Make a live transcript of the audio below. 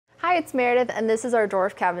Hi, it's Meredith, and this is our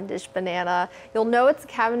Dwarf Cavendish banana. You'll know it's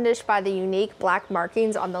Cavendish by the unique black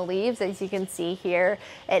markings on the leaves, as you can see here.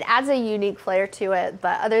 It adds a unique flair to it,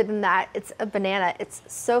 but other than that, it's a banana. It's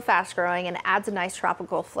so fast growing and adds a nice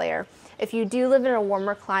tropical flair. If you do live in a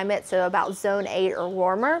warmer climate, so about zone 8 or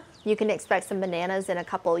warmer, you can expect some bananas in a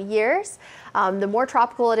couple of years. The more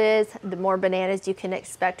tropical it is, the more bananas you can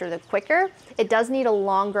expect, or the quicker. It does need a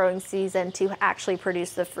long growing season to actually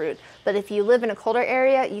produce the fruit. But if you live in a colder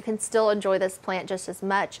area, you can still enjoy this plant just as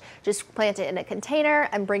much. Just plant it in a container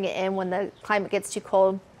and bring it in when the climate gets too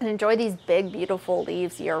cold, and enjoy these big, beautiful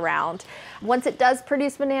leaves year round. Once it does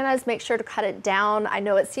produce bananas, make sure to cut it down. I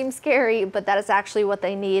know it seems scary, but that is actually what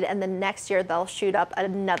they need, and then next year they'll shoot up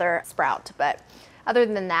another sprout. But other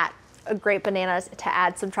than that, a great banana to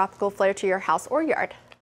add some tropical flair to your house or yard.